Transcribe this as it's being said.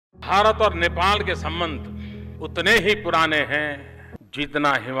भारत और नेपाल के संबंध उतने ही पुराने हैं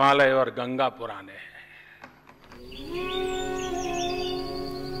जितना हिमालय और गंगा पुराने हैं।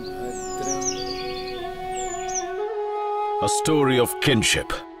 A story of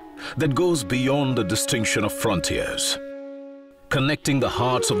kinship that goes beyond the distinction of frontiers, connecting the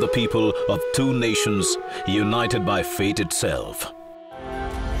hearts of the people of two nations united by fate itself.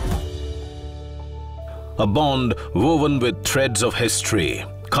 A bond woven with threads of history,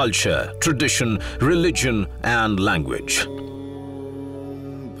 culture, tradition, religion and language.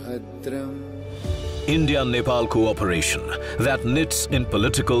 India-Nepal cooperation that knits in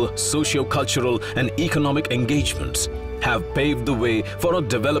political, socio-cultural and economic engagements have paved the way for a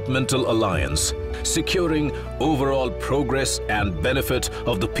developmental alliance, securing overall progress and benefit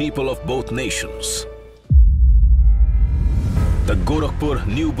of the people of both nations. The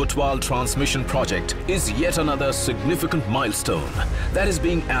Gorakhpur-New Butwal transmission project is yet another significant milestone that is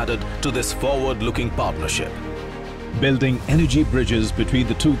being added to this forward-looking partnership. Building energy bridges between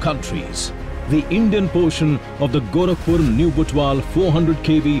the two countries, the Indian portion of the Gorakhpur-New Butwal 400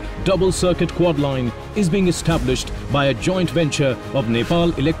 kV double-circuit quad line is being established by a joint venture of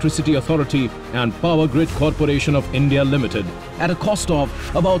Nepal Electricity Authority and Power Grid Corporation of India Limited at a cost of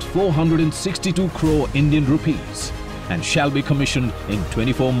about 462 crore Indian rupees and shall be commissioned in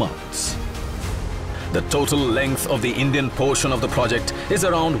 24 months. The total length of the Indian portion of the project is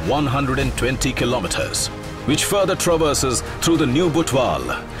around 120 kilometers, which further traverses through the New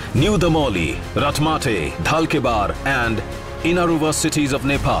Butwal, New Damoli, Ratmate, Dhalkebar and Inaruva cities of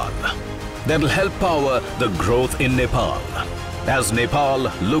Nepal that will help power the growth in Nepal. As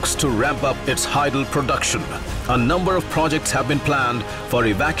Nepal looks to ramp up its hydel production, a number of projects have been planned for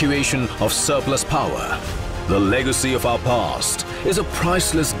evacuation of surplus power. The legacy of our past is a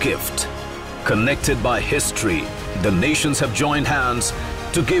priceless gift. Connected by history, the nations have joined hands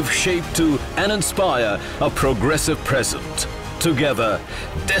to give shape to and inspire a progressive present. Together,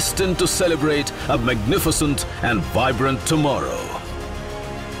 destined to celebrate a magnificent and vibrant tomorrow.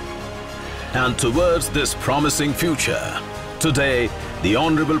 And towards this promising future, today, the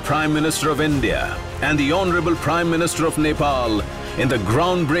Honorable Prime Minister of India and the Honorable Prime Minister of Nepal, in the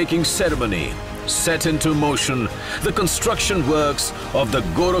groundbreaking ceremony, set into motion the construction works of the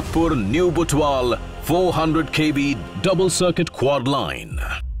Gorakhpur-New Butwal 400 kV double-circuit quad line.